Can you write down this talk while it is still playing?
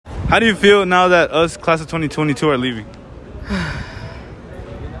How do you feel now that us, class of 2022, are leaving?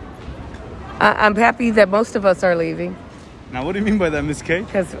 I'm happy that most of us are leaving. Now, what do you mean by that, Miss K?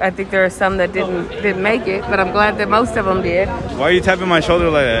 Because I think there are some that didn't make it, but I'm glad that most of them did. Why are you tapping my shoulder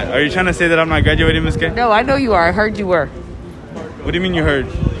like that? Are you trying to say that I'm not graduating, Miss K? No, I know you are. I heard you were. What do you mean you heard?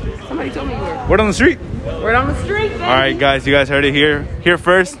 Somebody told me you were. Word on the street? Word on the street, baby. All right, guys, you guys heard it here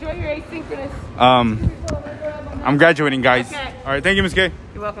first. Enjoy your asynchronous. I'm graduating, guys. Okay. All right, thank you, Miss K.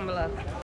 You're welcome, beloved.